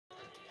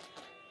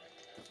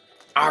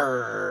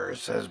Arr,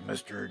 says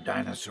Mr.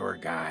 Dinosaur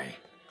Guy.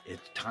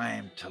 It's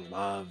time to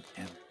love,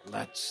 and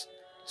let's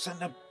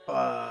send up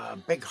a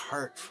big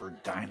heart for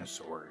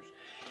dinosaurs.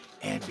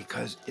 And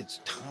because it's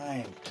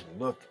time to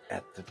look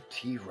at the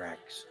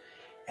T-Rex,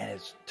 and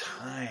it's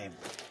time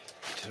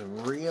to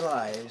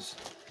realize,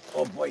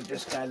 oh boy,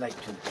 this guy likes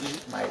to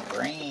eat my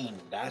brain.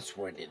 That's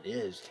what it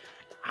is.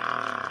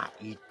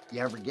 You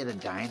ever get a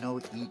dino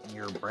eating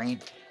your brain?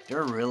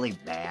 They're really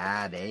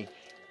bad, eh?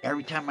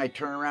 Every time I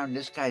turn around,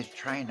 this guy's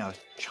trying to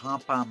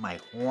chomp on my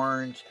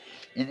horns.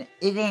 And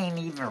it ain't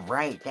even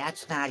right.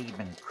 That's not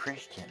even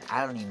Christian.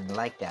 I don't even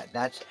like that.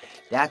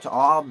 That's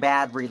all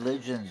bad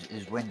religions,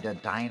 is when the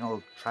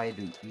dino try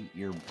to eat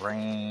your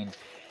brain.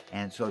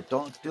 And so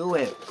don't do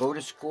it. Go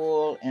to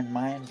school and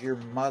mind your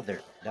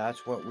mother.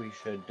 That's what we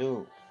should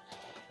do.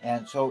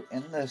 And so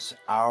in this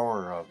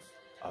hour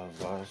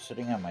of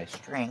sitting on my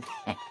string,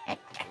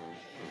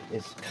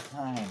 it's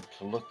time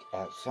to look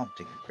at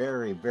something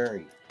very,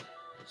 very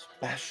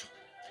special.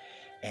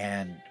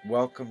 And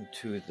welcome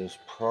to this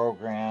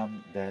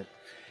program that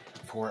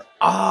for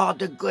all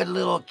the good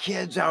little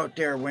kids out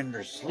there when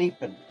they're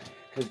sleeping,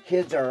 because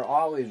kids are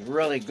always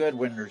really good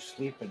when they're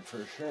sleeping,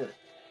 for sure.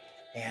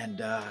 And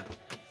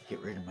get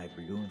rid of my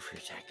balloon for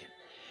a second.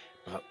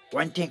 But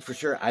one thing for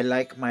sure, I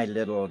like my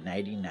little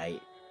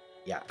nighty-night.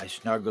 Yeah, I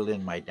snuggle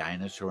in my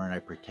dinosaur and I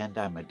pretend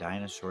I'm a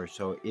dinosaur.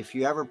 So if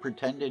you ever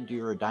pretended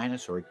you're a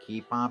dinosaur,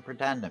 keep on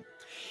pretending.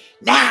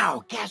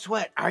 Now, guess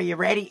what? Are you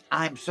ready?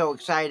 I'm so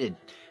excited.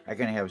 I'm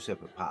going to have a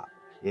sip of pop.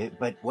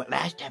 But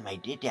last time I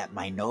did that,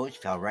 my nose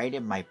fell right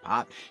in my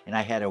pop, and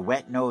I had a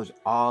wet nose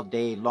all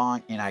day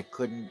long, and I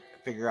couldn't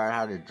figure out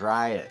how to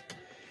dry it.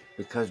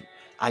 Because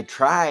I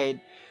tried,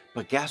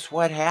 but guess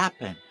what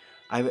happened?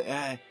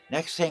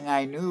 Next thing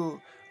I knew,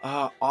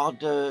 all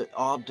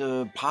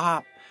the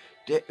pop,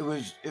 it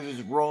was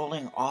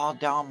rolling all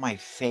down my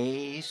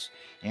face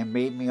and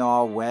made me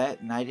all wet,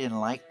 and I didn't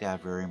like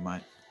that very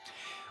much.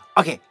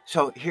 Okay,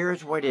 so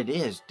here's what it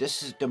is.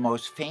 This is the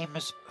most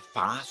famous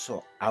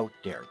fossil out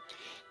there.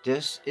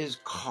 This is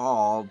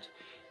called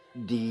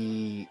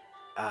the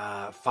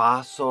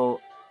fossil,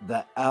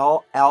 the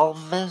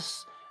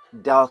Elvis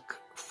duck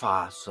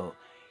fossil.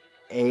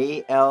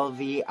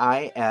 Alvisdelk.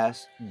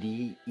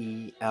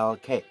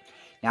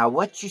 Now,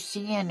 what you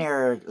see in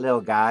there,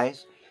 little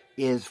guys,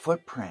 is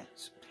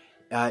footprints.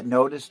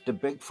 Notice the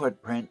big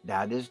footprint,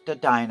 that is the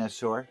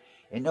dinosaur.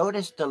 And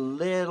notice the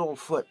little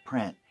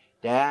footprint,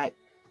 that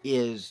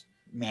is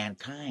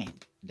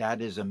mankind.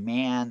 That is a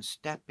man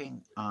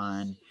stepping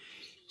on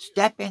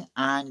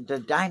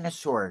the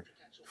dinosaur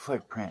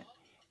footprint.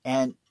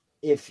 And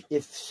if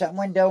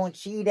someone don't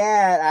see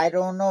that, I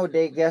don't know.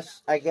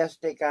 I guess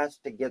they got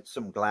to get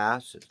some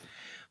glasses.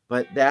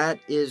 But that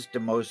is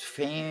the most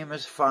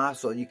famous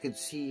fossil. You can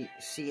see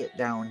it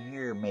down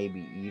here,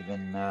 maybe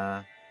even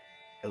a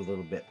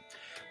little bit.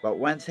 But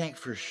one thing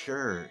for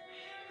sure,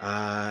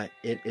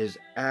 it is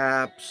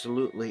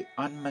absolutely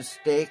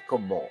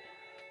unmistakable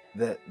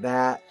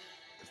that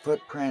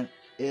footprint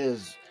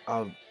is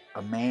of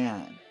a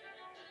man.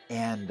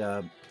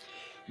 And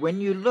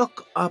when you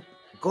look up,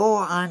 go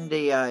on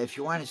the, if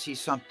you want to see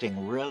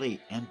something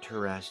really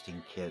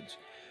interesting, kids,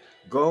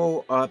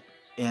 go up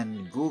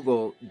and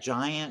Google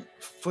giant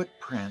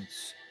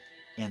footprints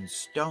in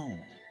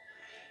stone.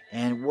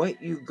 And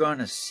what you're going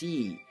to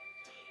see,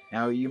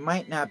 now you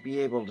might not be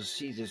able to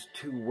see this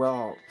too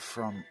well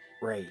from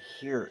right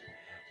here,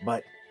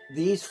 but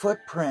these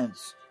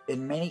footprints,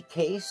 in many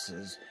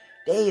cases,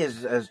 they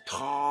is as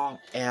tall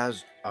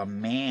as a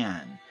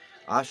man.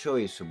 I'll show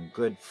you some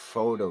good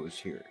photos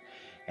here.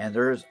 And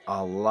there's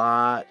a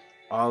lot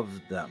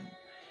of them.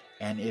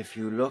 And if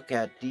you look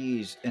at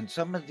these, and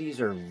some of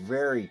these are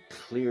very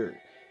clear,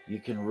 you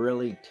can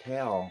really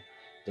tell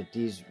that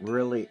these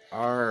really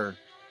are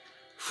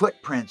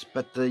footprints.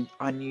 But the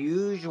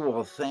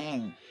unusual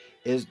thing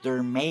is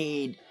they're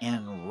made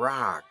in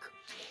rock.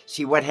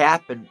 See, what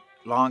happened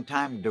a long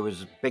time, there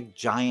was big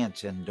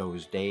giants in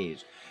those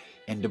days.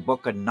 In the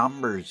book of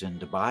Numbers in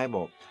the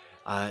Bible,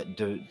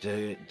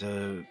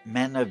 the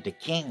men of the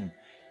king,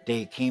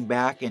 they came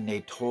back and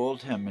they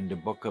told him in the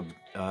book of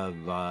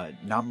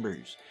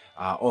Numbers.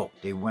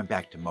 They went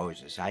back to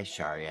Moses. I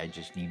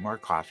just need more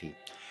coffee.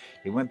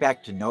 They went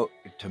back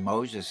to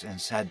Moses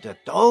and said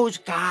that those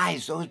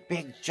guys, those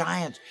big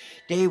giants,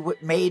 they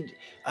made,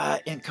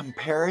 in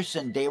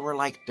comparison, they were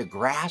like the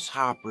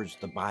grasshoppers,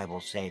 the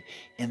Bible say,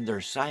 in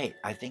their sight.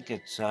 I think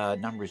it's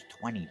Numbers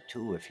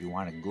 22 if you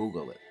want to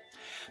Google it.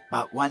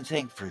 But one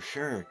thing for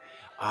sure,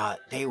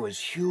 they was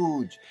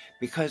huge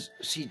because,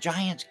 see,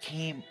 giants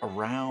came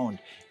around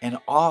and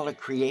all of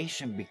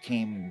creation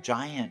became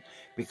giant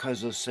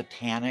because of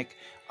satanic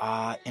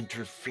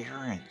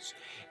interference.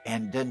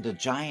 And then the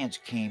giants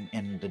came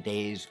in the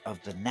days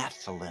of the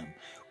Nephilim,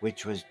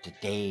 which was the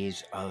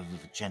days of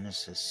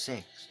Genesis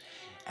 6.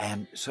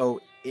 And so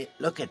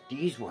look at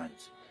these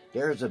ones.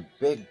 There's a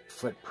big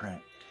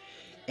footprint.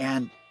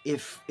 And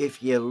if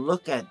you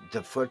look at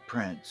the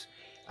footprints,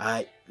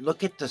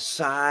 look at the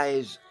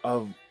size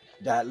of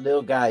that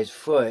little guy's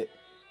foot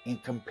in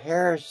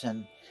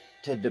comparison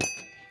to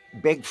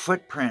big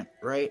footprint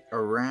right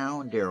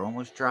around there.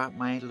 Almost dropped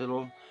my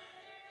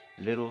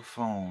little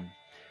phone.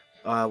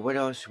 What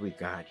else we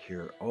got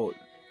here? Oh,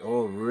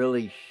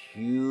 really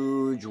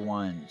huge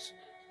ones.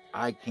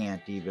 I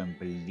can't even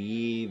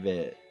believe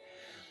it.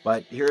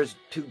 But here's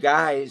two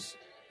guys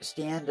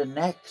standing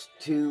next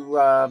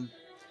to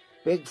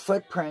big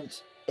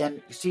footprints.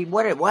 And see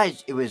what it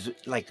was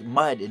like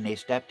mud, and they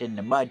stepped in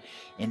the mud,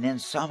 and then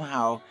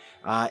somehow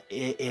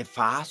it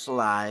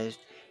fossilized,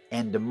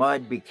 and the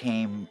mud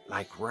became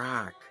like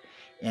rock.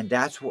 And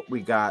that's what we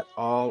got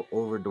all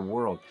over the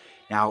world.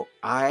 Now,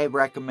 I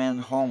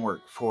recommend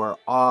homework for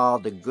all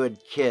the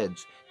good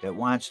kids that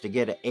wants to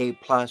get an A++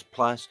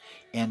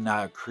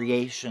 in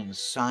creation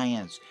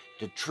science,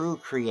 the true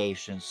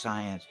creation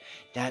science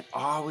that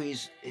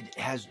always it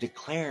has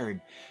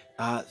declared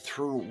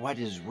through what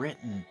is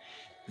written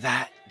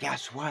that,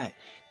 guess what?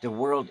 The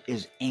world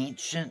is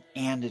ancient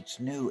and it's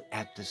new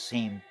at the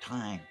same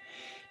time.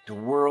 The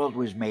world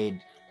was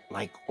made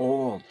like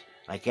old,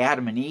 like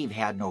Adam and Eve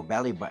had no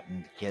belly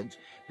button, kids,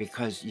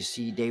 because you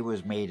see, they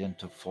was made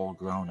into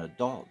full-grown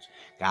adults.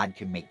 God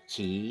can make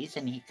cheese,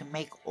 and he can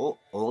make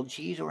old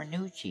cheese or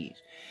new cheese.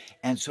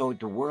 And so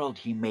the world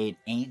he made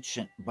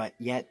ancient, but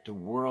yet the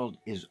world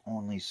is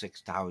only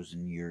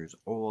 6,000 years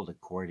old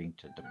according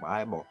to the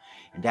Bible.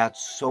 And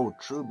that's so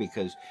true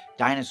because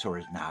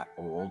dinosaurs not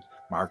old.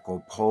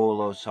 Marco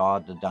Polo saw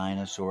the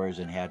dinosaurs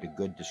and had a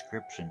good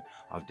description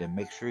of them.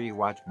 Make sure you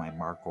watch my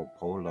Marco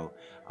Polo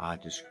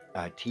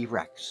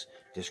T-Rex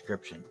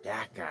description.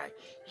 That guy,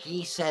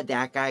 he said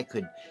that guy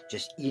could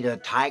just eat a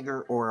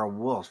tiger or a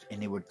wolf,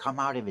 and it would come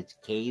out of its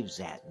caves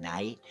at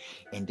night,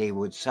 and they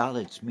would sell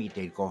its meat.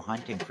 They'd go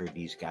hunting for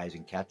these guys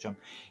and catch them,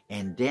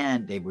 and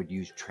then they would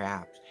use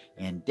traps.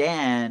 And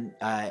then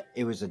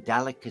it was a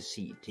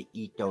delicacy to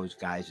eat those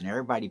guys, and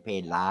everybody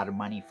paid a lot of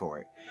money for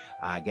it.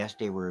 I guess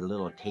they were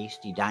little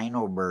tasty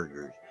dino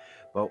burgers.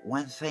 But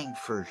one thing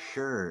for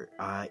sure,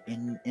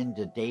 in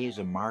the days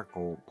of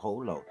Marco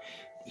Polo,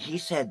 he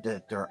said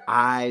that their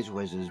eyes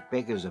was as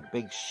big as a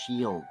big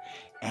shield,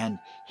 and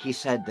he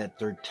said that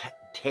their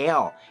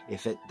tail,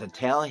 if the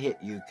tail hit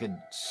you, could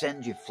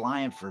send you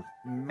flying for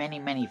many,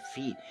 many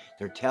feet.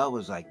 Their tail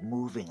was like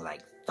moving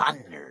like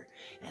thunder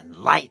and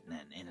lightning,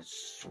 and a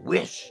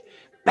swish,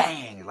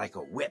 bang, like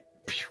a whip,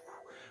 pew,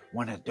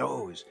 one of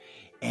those.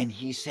 And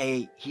he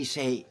say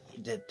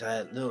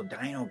that little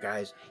dino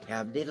guys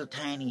have little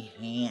tiny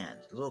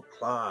hands, little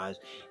claws,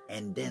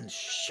 and then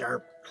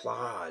sharp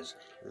claws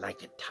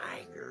like a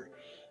tiger.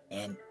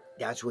 And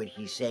that's what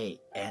he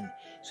say. And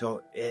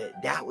so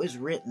that was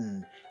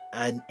written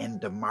in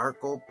the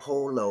Marco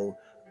Polo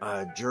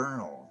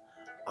journal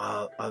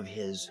of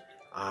his.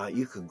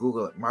 You could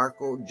Google it,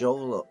 Marco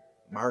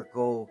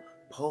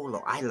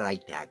Polo. I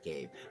like that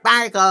game.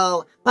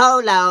 Marco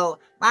Polo.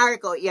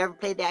 Marco, you ever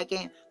played that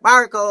game?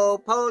 Marco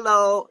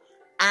Polo.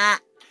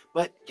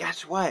 But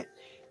guess what?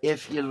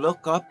 If you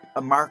look up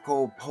a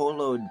Marco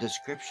Polo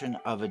description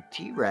of a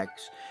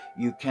T-Rex,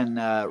 you can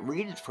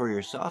read it for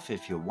yourself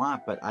if you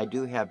want, but I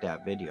do have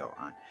that video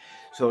on.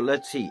 So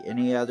let's see,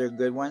 any other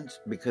good ones?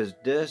 Because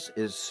this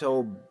is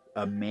so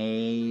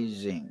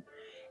amazing.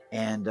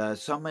 And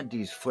some of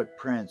these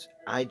footprints,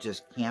 I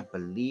just can't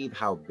believe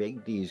how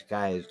big these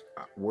guys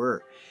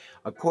were.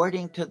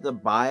 According to the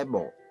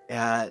Bible,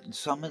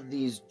 some of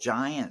these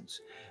giants,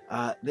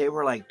 they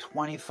were like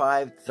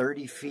 25,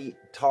 30 feet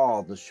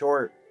tall, the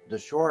short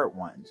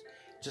ones,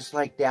 just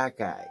like that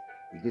guy.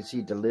 You can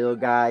see the little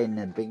guy and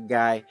the big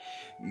guy.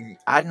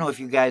 I don't know if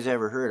you guys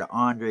ever heard of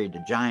Andre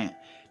the Giant.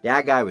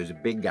 That guy was a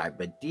big guy,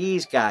 but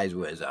these guys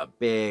was a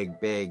big,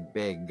 big,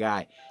 big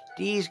guy.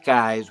 These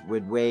guys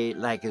would weigh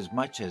like as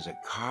much as a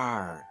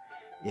car.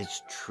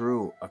 It's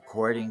true,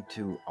 according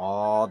to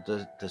all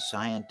the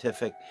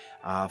scientific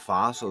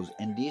fossils.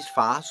 And these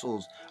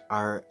fossils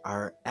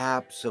are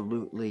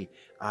absolutely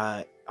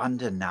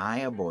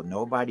undeniable.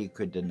 Nobody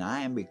could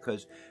deny them,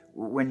 because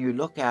when you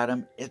look at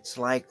them, it's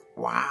like,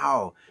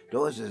 wow,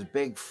 those is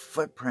big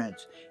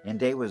footprints, and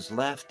they was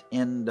left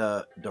in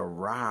the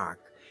rock.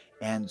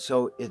 And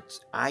so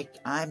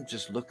I'm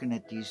just looking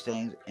at these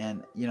things,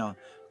 and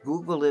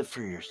Google it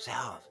for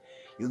yourself.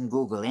 You can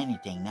Google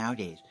anything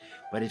nowadays.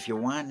 But if you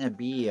want to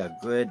be a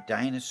good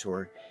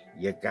dinosaur,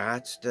 you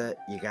got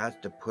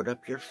to put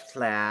up your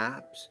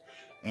flaps,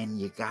 and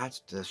you got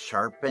to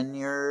sharpen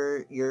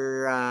your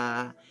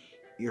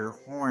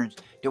horns.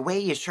 The way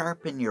you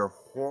sharpen your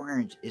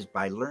horns is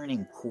by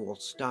learning cool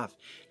stuff.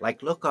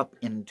 Like, look up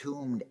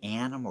entombed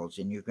animals,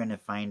 and you're going to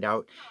find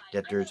out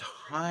that there's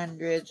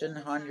hundreds and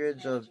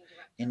hundreds of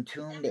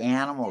entombed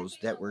animals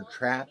that were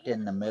trapped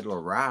in the middle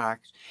of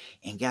rocks.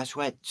 And guess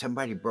what?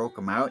 Somebody broke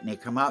them out, and they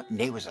come out, and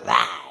they was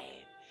alive.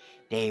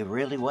 They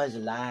really was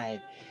alive.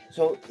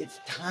 So it's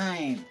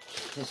time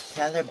to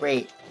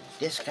celebrate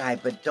this guy,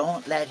 but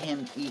don't let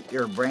him eat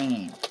your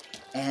brain.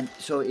 And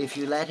so if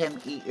you let him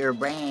eat your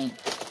brain,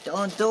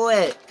 don't do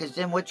it, because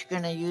then what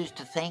you're going to use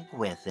to think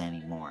with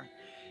anymore.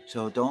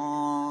 So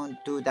don't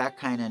do that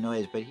kind of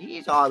noise. But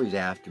he's always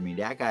after me.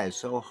 That guy is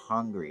so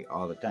hungry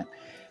all the time.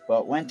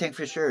 But one thing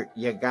for sure,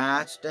 you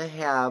got to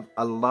have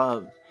a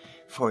love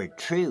for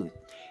truth,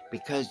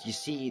 because you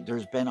see,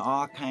 there's been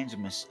all kinds of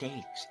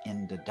mistakes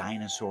in the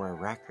dinosaur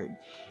record.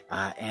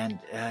 And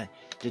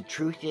the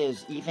truth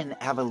is, even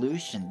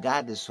evolution,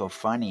 that is so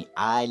funny.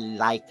 I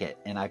like it.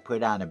 And I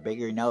put on a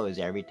bigger nose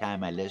every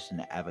time I listen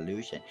to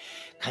evolution.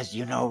 Because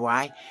you know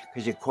why?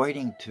 Because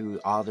according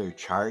to all their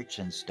charts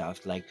and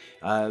stuff, like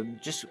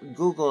just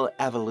Google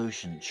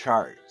evolution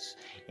charts,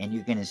 and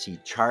you're going to see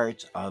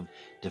charts of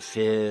the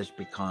fish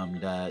become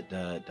the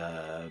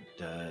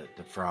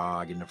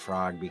frog, and the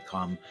frog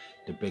become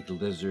the big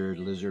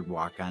lizard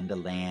walk on the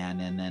land,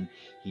 and then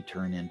he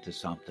turned into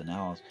something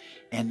else.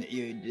 And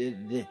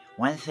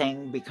one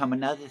thing become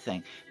another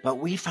thing. But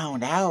we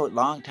found out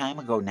long time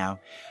ago now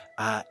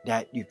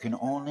that you can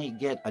only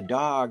get a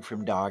dog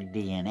from dog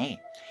DNA.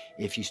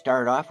 If you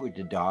start off with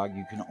the dog,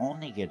 you can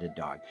only get a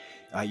dog.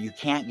 You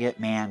can't get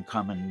man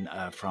coming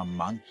from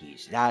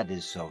monkeys. That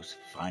is so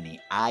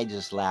funny. I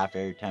just laugh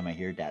every time I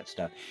hear that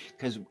stuff.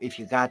 Because if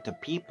you got the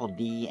people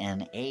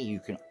DNA, you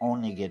can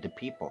only get the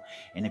people.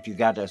 And if you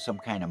got some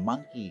kind of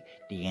monkey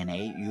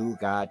DNA, you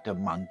got the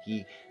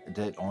monkey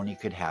that only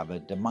could have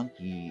the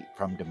monkey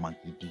from the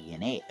monkey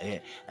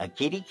DNA. A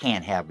kitty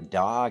can't have a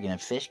dog, and a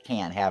fish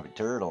can't have a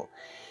turtle.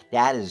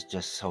 That is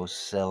just so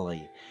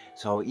silly.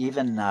 So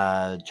even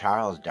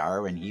Charles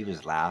Darwin, he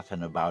was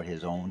laughing about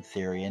his own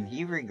theory, and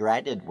he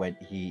regretted what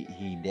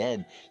he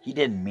did. He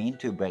didn't mean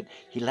to, but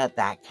he let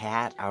that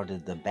cat out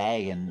of the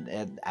bag, and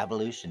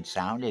evolution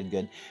sounded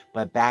good.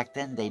 But back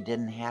then, they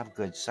didn't have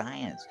good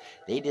science.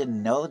 They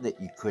didn't know that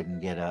you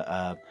couldn't get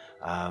a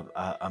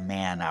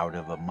man out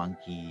of a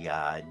monkey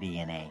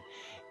DNA.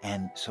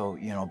 And so,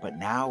 you know, but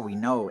now we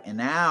know. And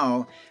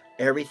now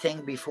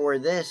everything before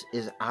this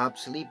is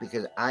obsolete,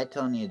 because I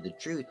telling you the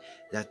truth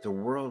that the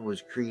world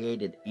was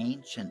created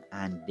ancient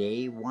on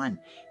day one.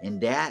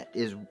 And that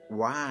is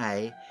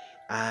why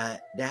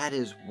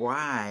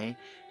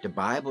the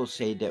Bible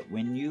say that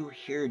when you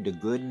hear the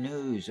good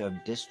news of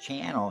this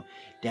channel,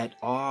 that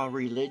all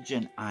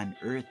religion on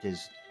earth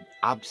is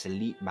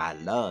obsolete by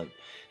love.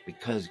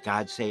 Because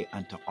God say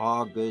unto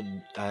all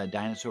good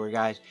dinosaur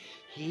guys,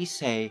 he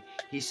say,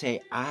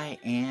 I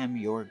am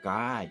your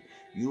God.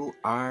 You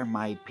are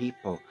my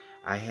people.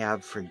 I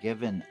have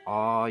forgiven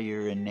all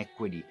your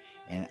iniquity,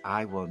 and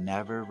I will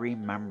never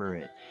remember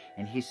it.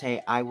 And he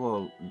say, I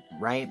will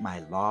write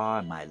my law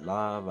and my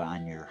love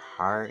on your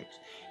hearts.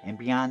 And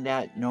beyond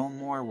that, no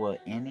more will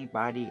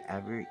anybody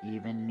ever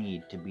even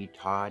need to be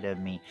taught of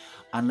me.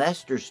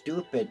 Unless they're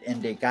stupid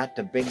and they got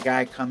the big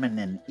guy coming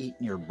and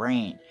eating your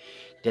brain.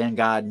 Then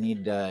God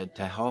need to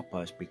help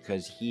us,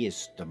 because he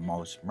is the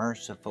most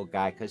merciful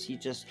guy, because he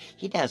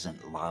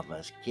doesn't love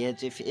us,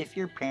 kids. If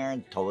your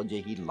parent told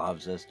you he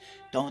loves us,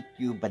 don't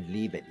you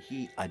believe it.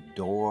 He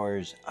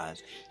adores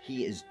us.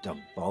 He is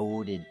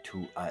devoted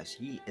to us.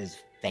 He is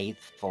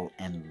faithful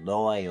and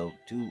loyal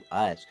to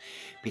us,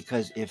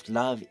 because if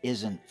love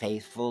isn't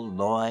faithful,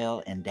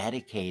 loyal, and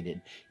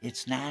dedicated,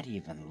 it's not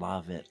even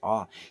love at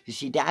all. You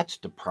see, that's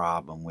the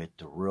problem with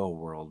the real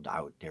world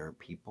out there,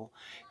 people.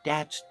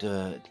 That's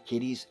the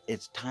kiddies.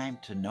 It's time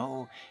to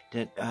know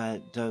that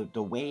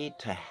the way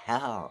to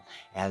hell,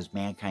 as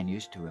mankind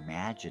used to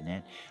imagine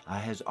it,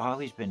 has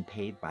always been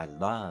paid by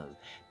love,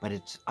 but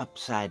it's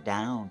upside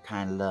down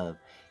kind of love.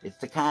 It's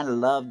the kind of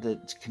love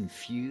that's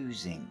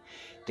confusing,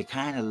 the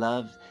kind of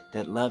love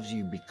that loves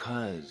you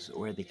because,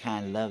 or the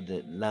kind of love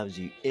that loves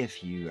you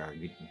if you are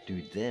going to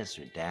do this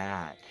or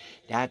that.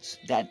 That's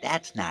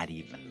not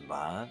even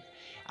love.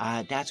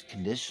 That's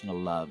conditional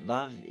love.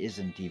 Love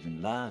isn't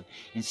even love.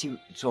 And see,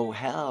 so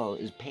hell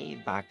is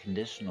paid by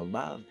conditional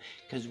love,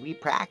 because we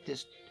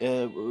practice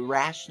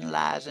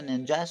rationalizing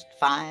and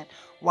justifying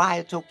why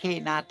it's okay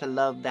not to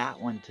love that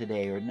one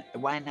today, or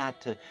why not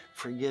to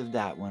forgive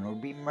that one, or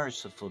be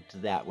merciful to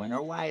that one,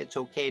 or why it's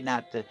okay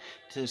not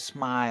to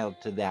smile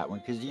to that one.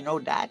 Because, you know,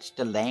 that's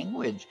the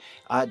language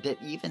that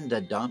even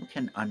the dumb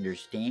can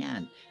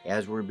understand,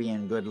 as we're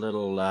being good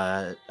little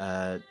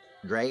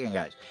dragon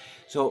guys.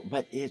 So,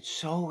 but it's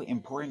so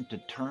important to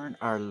turn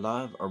our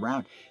love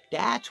around.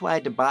 That's why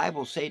the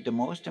Bible say the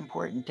most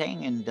important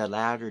thing in the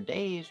latter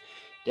days,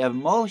 the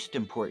most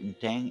important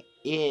thing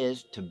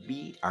is to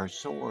beat our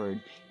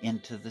sword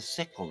into the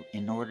sickle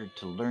in order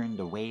to learn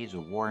the ways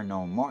of war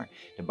no more.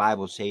 The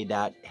Bible say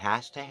that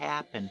has to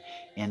happen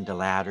in the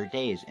latter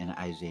days, in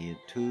Isaiah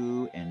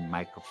 2 and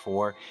Micah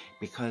 4,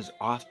 because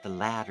off the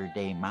latter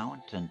day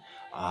mountain,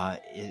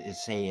 it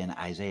say in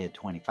Isaiah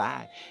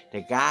 25,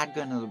 that God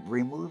going to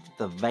remove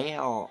the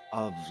veil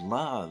of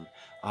love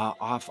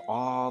off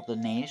all the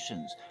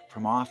nations,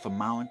 from off a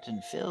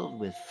mountain filled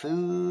with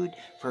food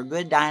for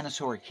good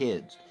dinosaur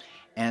kids.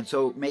 And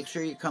so make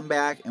sure you come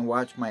back and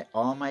watch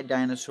all my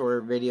dinosaur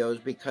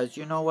videos, because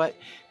you know what?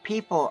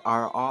 People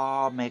are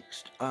all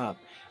mixed up.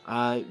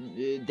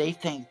 They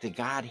think that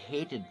God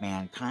hated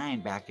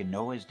mankind back in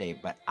Noah's day,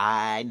 but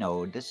I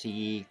know the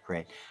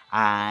secret.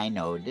 I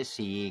know the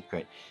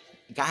secret.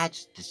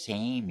 God's the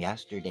same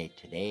yesterday,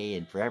 today,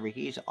 and forever.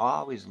 He's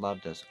always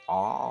loved us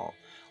all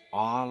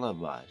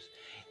of us.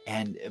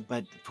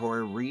 But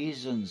for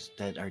reasons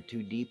that are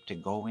too deep to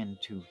go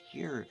into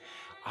here,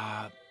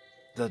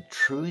 the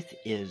truth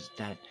is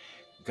that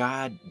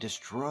God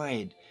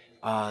destroyed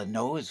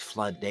Noah's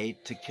flood day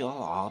to kill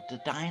all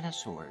the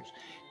dinosaurs.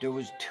 There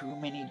was too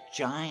many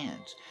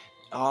giants.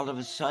 All of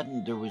a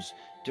sudden, there was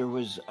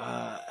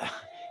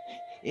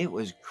it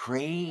was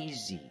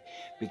crazy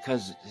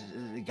because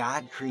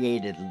God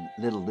created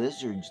little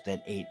lizards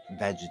that ate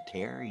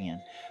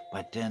vegetarian,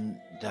 but then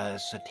the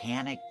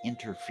satanic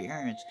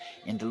interference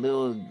and the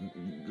little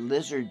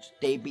lizards,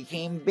 they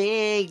became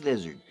big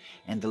lizards.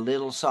 And the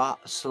little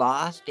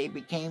sloths, they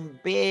became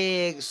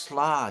big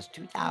sloths,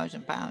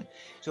 2,000 pounds.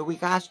 So we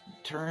got to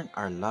turn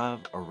our love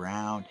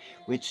around,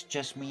 which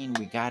just means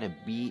we got to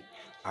beat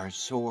our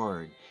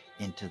sword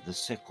into the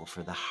sickle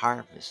for the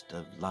harvest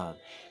of love,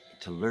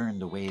 to learn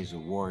the ways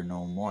of war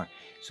no more.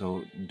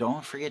 So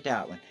don't forget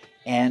that one.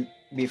 And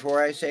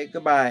before I say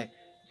goodbye,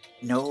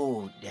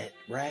 know that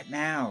right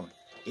now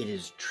it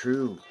is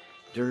true.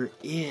 There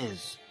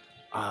is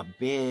a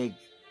big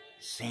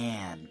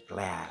sand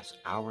glass,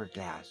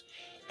 hourglass,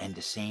 and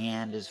the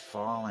sand is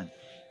falling.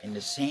 And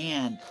the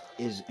sand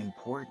is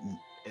important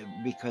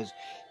because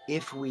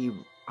if we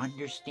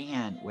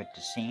understand what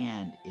the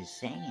sand is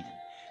saying,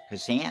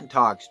 because sand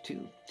talks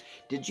too.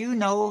 Did you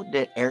know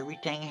that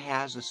everything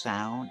has a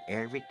sound?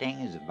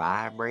 Everything is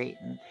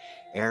vibrating.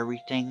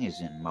 Everything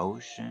is in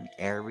motion.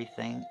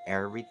 Everything.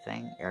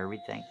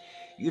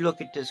 You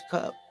look at this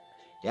cup.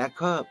 That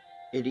cup,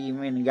 it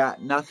even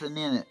got nothing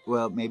in it.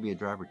 Well, maybe a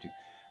drop or two.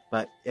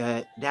 But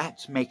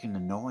that's making a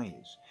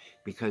noise.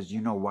 Because you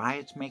know why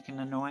it's making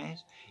a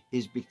noise?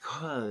 Is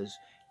because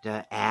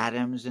the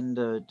atoms and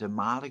the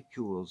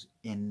molecules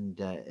in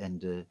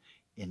the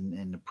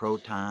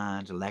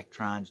protons,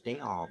 electrons, they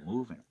all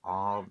moving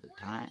all the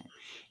time.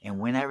 And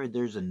whenever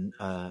there's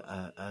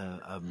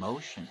a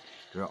motion,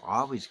 there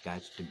always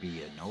got to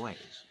be a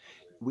noise.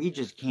 We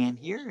just can't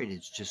hear it.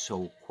 It's just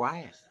so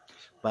quiet.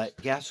 But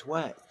guess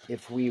what?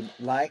 If we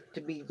like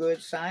to be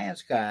good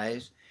science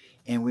guys,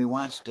 and we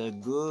wants the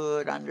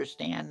good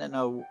understanding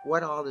of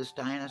what all this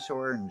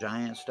dinosaur and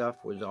giant stuff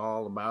was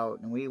all about,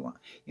 and we want,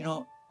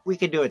 we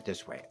can do it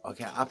this way.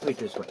 Okay, I'll put it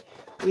this way.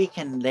 We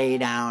can lay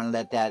down and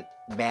let that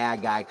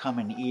bad guy come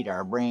and eat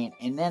our brain,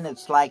 and then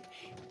it's like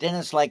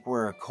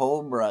we're a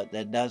cobra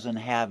that doesn't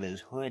have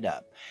his hood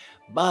up.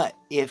 But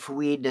if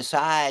we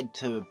decide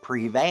to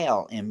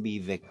prevail and be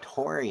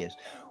victorious,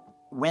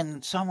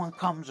 when someone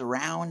comes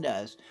around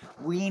us,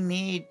 we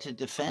need to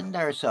defend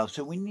ourselves.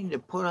 So we need to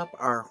put up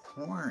our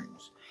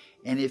horns.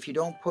 And if you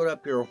don't put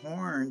up your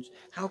horns,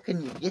 how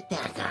can you get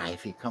that guy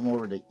if he come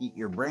over to eat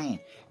your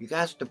brain? You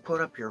got to put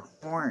up your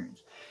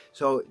horns.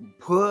 So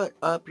put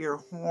up your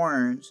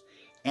horns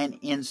and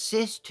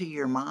insist to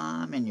your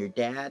mom and your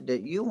dad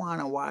that you want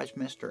to watch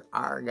Mr.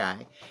 R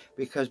Guy,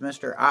 because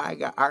Mr.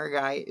 R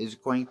Guy is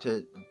going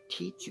to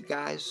teach you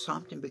guys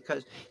something,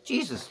 because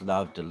Jesus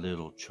loved the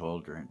little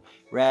children.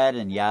 Red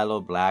and yellow,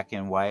 black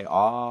and white,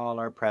 all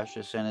are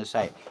precious in his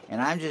sight.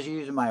 And I'm just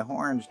using my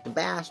horns to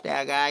bash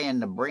that guy in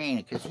the brain,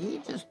 because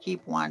he just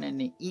keep wanting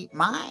to eat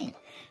mine.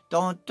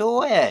 Don't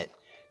do it.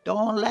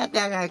 Don't let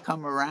that guy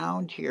come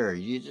around here.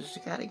 You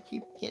just got to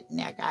keep getting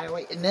that guy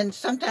away. And then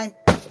sometimes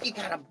you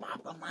got to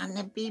bop him on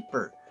the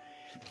beeper.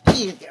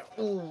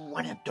 Ooh,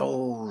 one of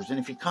those. And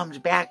if he comes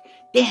back,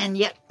 then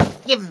you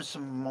give him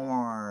some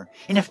more.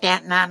 And if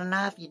that's not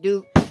enough, you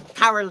do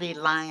Cowardly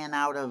Lion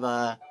out of,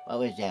 what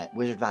was that?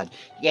 Wizard of Oz.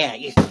 Yeah,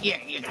 you're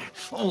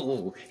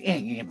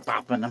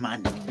bopping him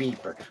on the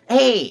beeper.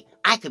 Hey,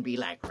 I could be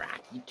like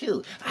Rocky,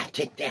 too. I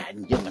take that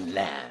and give him a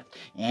left.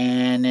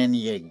 And then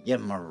you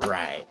give him a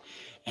right.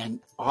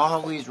 And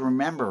always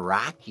remember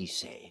Rocky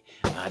say,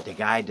 the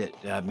guy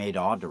that made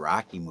all the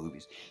Rocky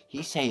movies,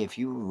 he say if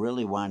you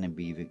really want to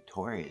be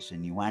victorious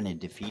and you want to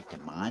defeat the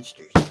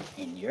monsters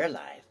in your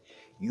life,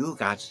 you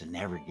got to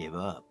never give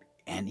up.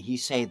 And he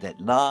say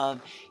that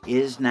love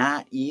is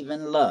not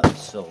even love.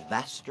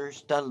 Sylvester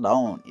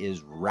Stallone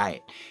is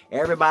right.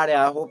 Everybody,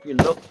 I hope you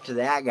look to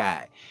that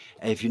guy.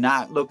 If you're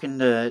not looking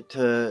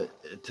to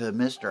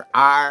Mr.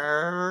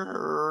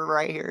 R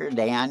right here,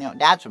 Daniel,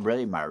 that's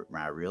really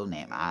my real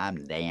name.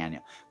 I'm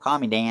Daniel. Call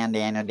me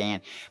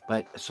Dan.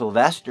 But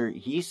Sylvester,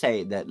 he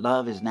say that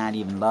love is not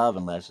even love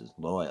unless it's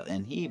loyal.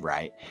 And he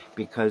right,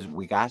 because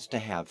we got to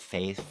have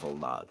faithful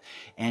love.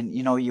 And,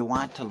 you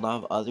want to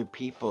love other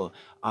people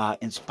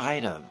in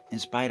spite of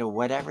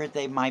whatever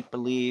they might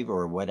believe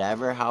or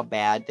whatever, how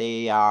bad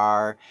they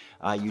are.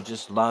 You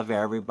just love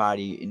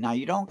everybody. Now,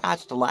 you don't got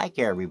to like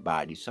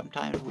everybody.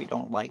 Sometimes we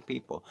don't like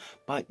people,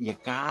 but you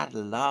gotta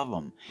love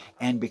them.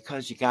 And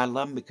because you gotta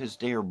love them, because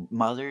they're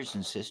mothers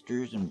and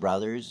sisters and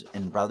brothers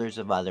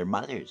of other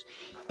mothers.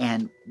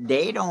 And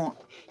they don't,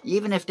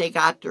 even if they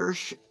got their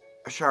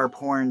sharp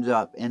horns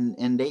up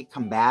and they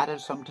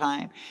combative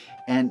sometime,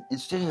 and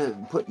instead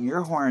of putting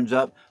your horns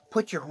up,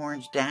 put your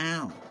horns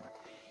down.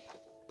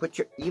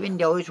 Even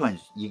those ones,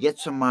 you get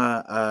some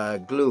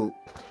glue,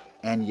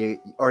 and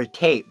or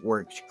tape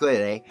works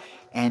good, eh?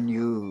 And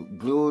you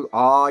glue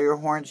all your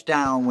horns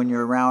down when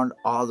you're around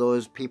all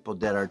those people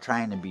that are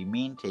trying to be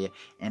mean to you,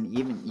 and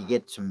even you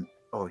get some.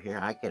 Oh, here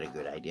I get a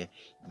good idea.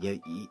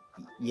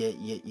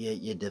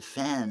 You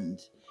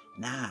defend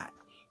not.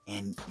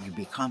 and you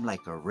become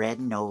like a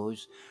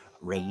red-nosed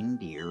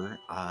reindeer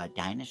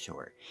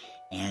dinosaur.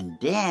 And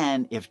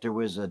then if there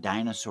was a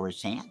dinosaur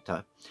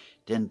Santa,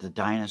 then the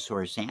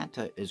dinosaur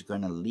Santa is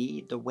going to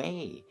lead the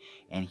way,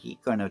 and he's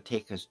going to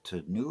take us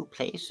to new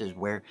places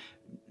where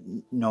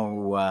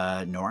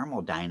no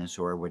normal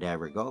dinosaur would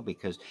ever go,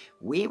 because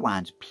we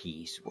want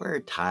peace.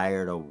 We're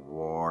tired of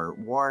war.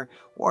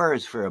 War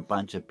is for a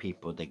bunch of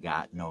people that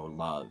got no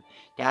love.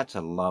 That's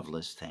a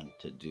loveless thing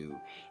to do.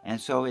 And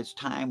so it's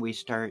time we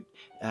start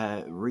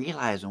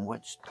realizing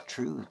what's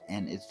truth,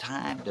 and it's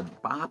time to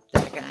bop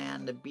that guy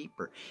on the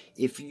beeper.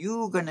 If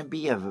you're going to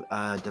be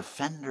a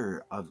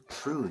defender of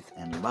truth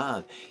and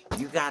love,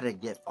 you got to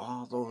get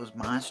all those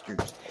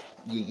monsters.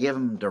 You give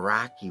them the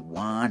Rocky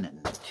 1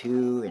 and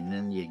 2, and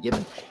then you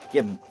give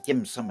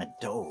them some of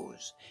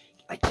those,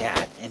 like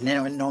that. And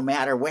then no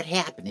matter what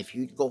happened, if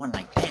you go in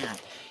like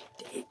that,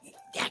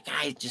 that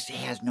guy just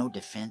has no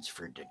defense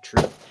for the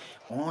truth.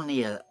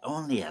 Only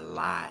a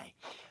lie.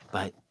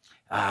 But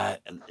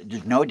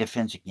there's no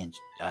defense against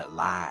a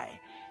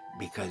lie,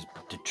 because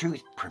the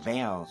truth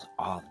prevails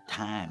all the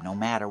time, no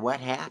matter what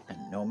happened,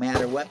 no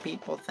matter what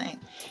people think.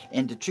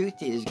 And the truth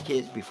is,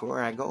 kids,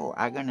 before I go,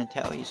 I'm going to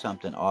tell you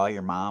something. All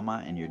your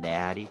mama and your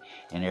daddy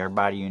and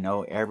everybody you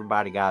know,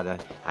 everybody got a,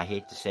 I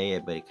hate to say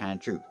it, but it's kind of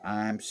true.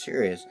 I'm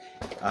serious.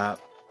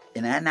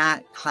 And I'm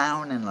not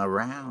clowning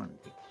around,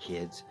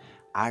 kids.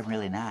 I'm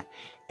really not.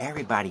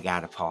 Everybody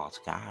got a false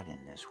god in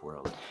this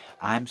world.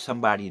 I'm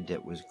somebody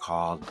that was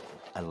called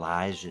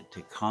Elijah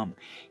to come.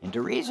 And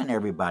the reason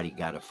everybody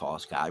got a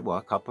false god, well,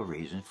 a couple of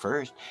reasons.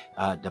 First,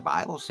 the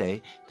Bible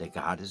say that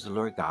God is the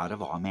Lord God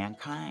of all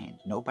mankind.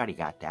 Nobody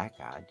got that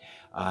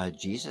God.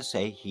 Jesus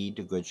say he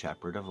the good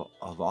shepherd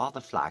of all the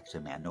flocks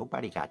of man.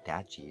 Nobody got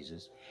that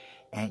Jesus.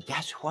 And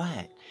guess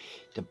what?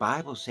 The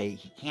Bible say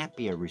he can't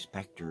be a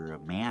respecter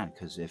of man,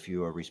 because if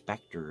you're a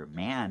respecter of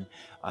man,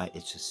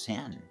 it's a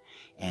sin.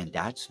 And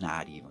that's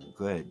not even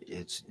good.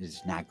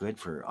 It's not good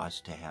for us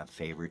to have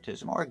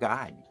favoritism, or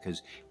God,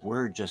 because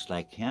we're just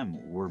like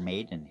him. We're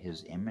made in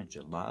his image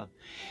of love.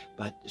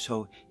 But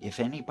so if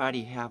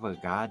anybody have a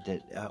God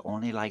that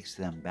only likes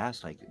them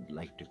best, like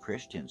the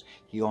Christians,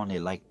 he only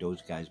liked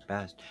those guys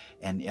best.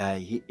 And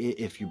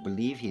if you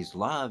believe he's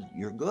loved,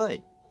 you're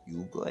good.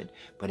 You good.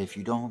 But if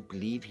you don't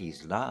believe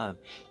he's love,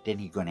 then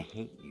he's going to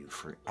hate you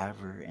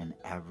forever and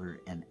ever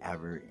and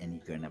ever, and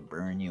he's going to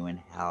burn you in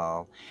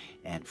hell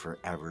and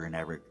forever and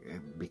ever,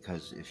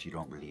 because if you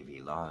don't believe he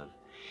love.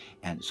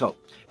 And so,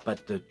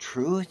 but the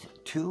truth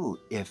too,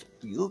 if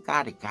you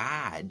got a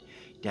God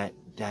that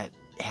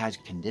has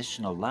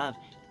conditional love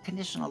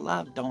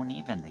don't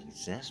even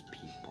exist,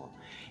 people.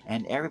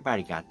 And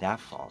everybody got that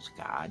false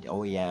God.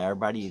 Oh yeah,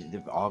 everybody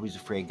always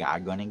afraid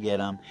God gonna get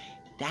them.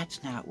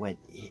 That's not what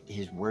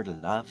his word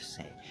of love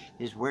say.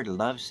 His word of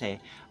love say,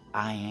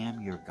 I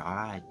am your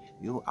God.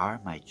 You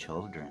are my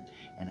children,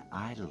 and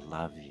I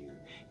love you.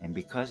 And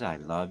because I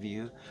love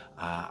you,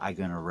 I'm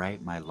going to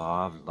write my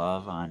law of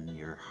love on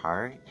your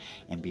heart.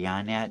 And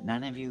beyond that,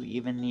 none of you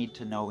even need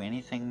to know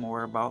anything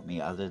more about me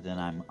other than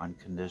I'm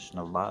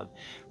unconditional love.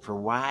 For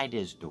wide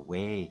is the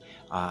way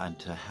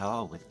unto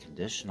hell with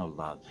conditional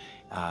love.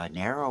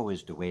 Narrow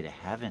is the way to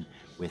heaven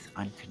with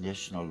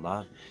unconditional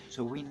love.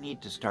 So we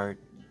need to start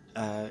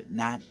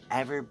not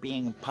ever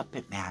being a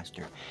puppet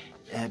master,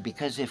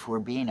 because if we're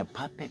being a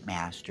puppet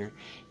master,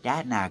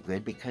 that's not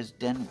good, because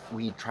then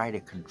we try to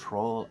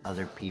control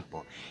other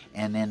people,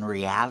 and in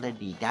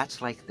reality,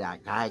 that's like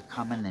that guy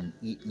coming and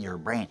eating your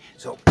brain.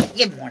 So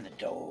give him one of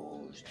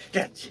those.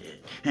 That's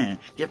it.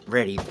 Get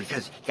ready,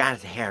 because you got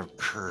to have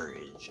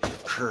courage.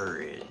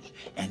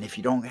 And if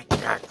you don't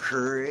got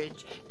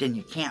courage, then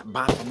you can't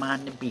bop him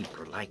on the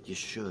beeper like you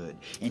should.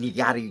 And you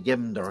got to give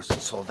him the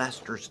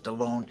Sylvester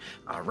Stallone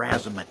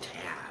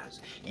razzmatazz.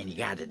 And you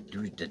got to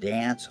do the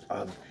dance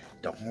of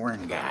the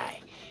horn guy.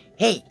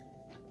 Hey,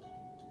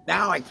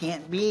 now I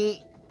can't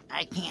be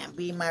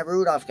my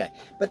Rudolph guy.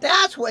 But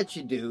that's what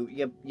you do.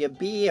 You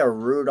be a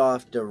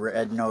Rudolph the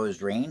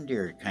red-nosed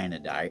reindeer kind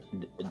of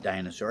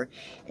dinosaur.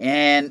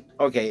 And,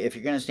 okay, if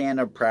you're going to stand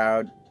up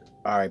proud,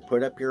 all right,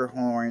 put up your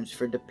horns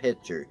for the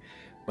picture.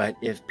 But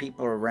if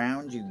people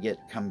around you get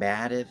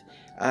combative,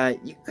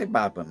 you could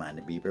bop them on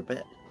the beeper,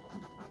 but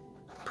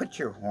put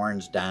your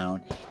horns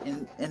down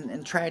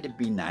and try to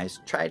be nice.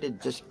 Try to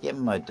just give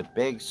them the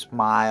big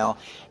smile,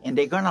 and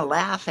they're going to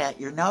laugh at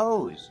your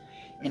nose.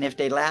 And if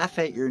they laugh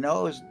at your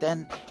nose,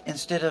 then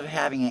instead of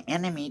having an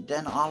enemy,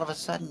 then all of a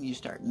sudden you're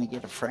starting to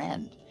get a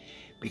friend.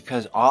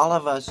 Because all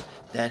of us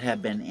that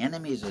have been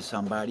enemies of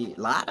somebody, a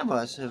lot of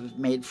us have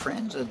made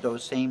friends of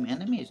those same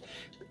enemies.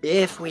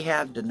 If we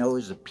have the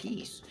nose of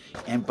peace.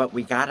 But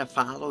we got to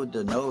follow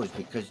the nose,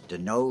 because the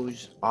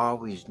nose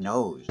always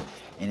knows.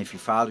 And if you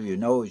follow your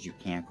nose, you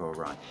can't go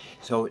wrong.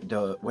 So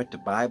what the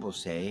Bible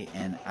say,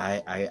 and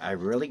I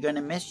really going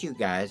to miss you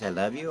guys. I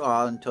love you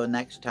all. Until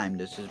next time,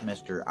 this is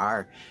Mr.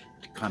 R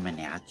coming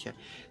at you.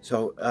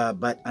 So,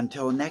 but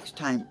until next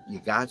time, you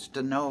got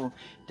to know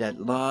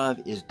that love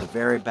is the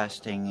very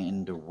best thing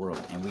in the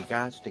world. And we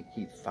got to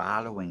keep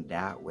following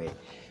that way.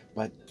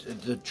 But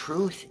the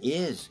truth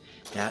is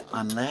that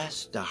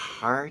unless the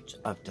hearts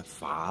of the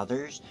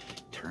fathers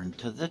turn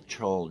to the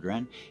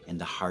children and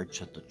the hearts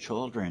of the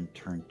children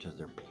turn to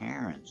their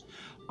parents,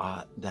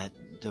 that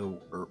the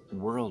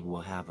world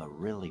will have a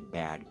really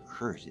bad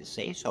curse. It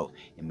says so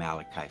in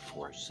Malachi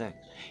 4:6.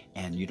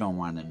 And you don't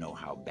want to know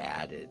how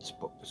bad it's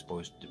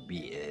supposed to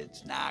be.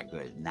 It's not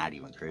good, not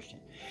even Christian.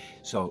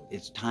 So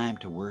it's time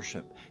to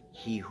worship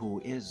He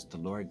who is the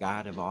Lord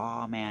God of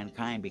all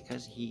mankind,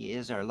 because He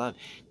is our love.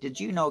 Did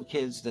you know,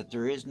 kids, that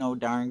there is no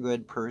darn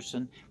good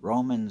person?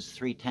 Romans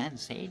 3:10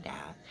 say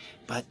that.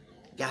 But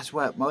guess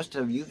what? Most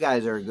of you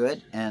guys are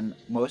good, and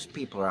most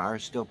people are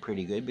still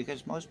pretty good,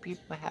 because most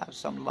people have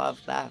some love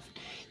left.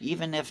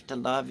 Even if the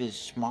love is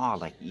small,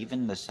 like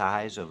even the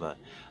size of a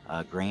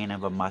grain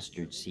of a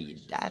mustard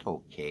seed, that's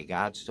okay.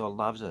 God still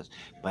loves us.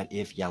 But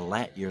if you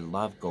let your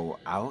love go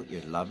out,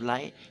 your love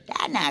light,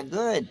 that's not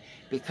good,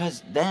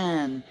 because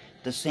then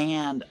the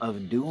sand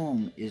of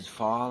doom is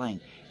falling.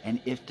 And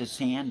if the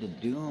sand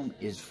of doom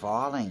is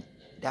falling,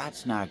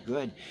 that's not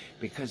good,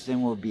 because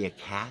then we'll be a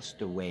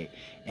castaway.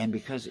 And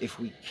because if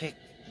we kick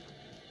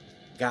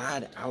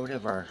God out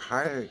of our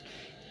heart,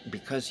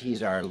 because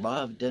He's our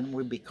love, then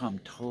we become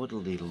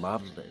totally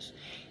loveless.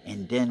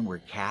 And then we're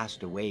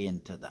cast away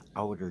into the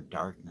outer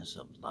darkness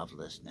of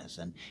lovelessness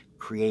and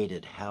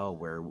created hell,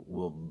 where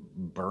we'll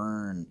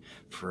burn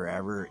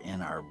forever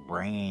in our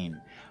brain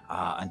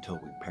until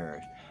we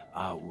perish.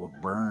 We'll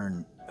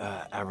burn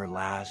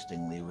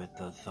everlastingly with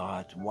the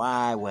thoughts,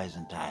 why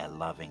wasn't I a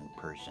loving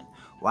person?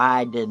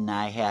 Why didn't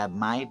I have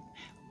my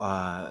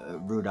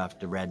Rudolph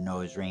the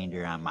Red-Nosed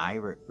Reindeer on my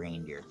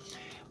reindeer?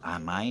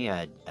 On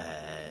my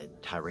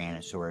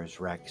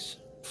Tyrannosaurus Rex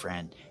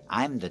friend,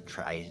 I'm the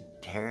I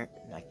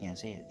can't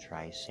say it,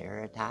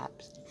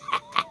 Triceratops.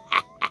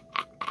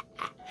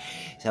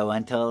 So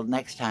until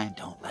next time,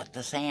 don't let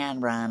the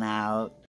sand run out.